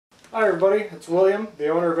Hi everybody, it's William, the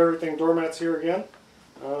owner of Everything Doormats here again,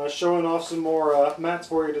 showing off some more mats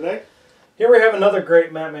for you today. Here we have another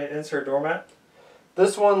great MatMate insert doormat.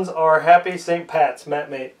 This one's our Happy St. Pat's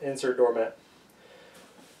MatMate insert doormat.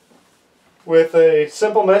 With a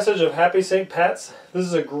simple message of Happy St. Pat's, this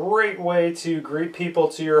is a great way to greet people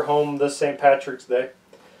to your home this St. Patrick's Day.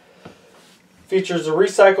 Features a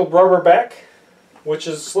recycled rubber back, which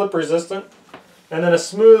is slip resistant, and then a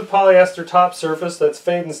smooth polyester top surface that's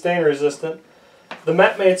fade and stain resistant. The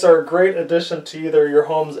MatMates are a great addition to either your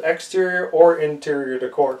home's exterior or interior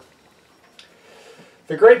decor.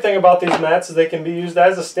 The great thing about these mats is they can be used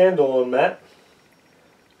as a standalone mat,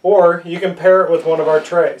 or you can pair it with one of our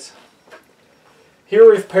trays.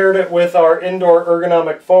 Here we've paired it with our indoor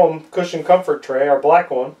ergonomic foam cushion comfort tray, our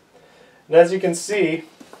black one. And as you can see,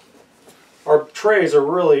 our trays are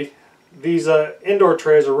really, these indoor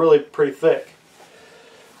trays are really pretty thick,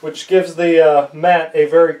 which gives the mat a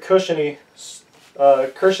very cushiony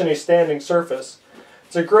standing surface.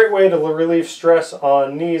 It's a great way to relieve stress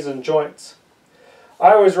on knees and joints.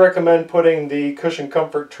 I always recommend putting the cushion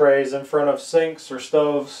comfort trays in front of sinks or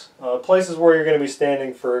stoves, places where you're going to be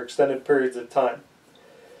standing for extended periods of time.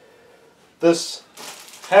 This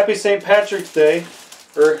Happy St. Patrick's Day,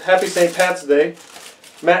 or Happy St. Pat's Day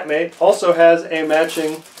MatMate also has a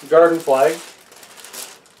matching garden flag,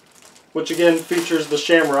 which again features the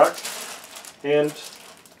shamrock and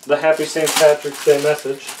the Happy St. Patrick's Day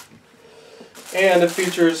message. And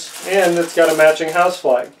it's got a matching house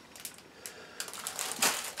flag.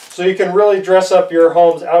 So you can really dress up your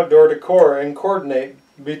home's outdoor decor and coordinate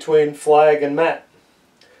between flag and mat.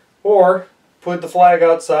 Or put the flag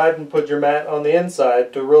outside and put your mat on the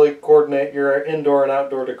inside to really coordinate your indoor and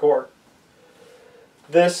outdoor decor.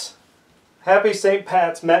 This Happy St.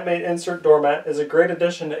 Pat's MatMate insert doormat is a great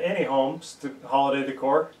addition to any home's holiday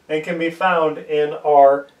decor and can be found in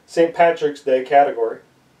our St. Patrick's Day category.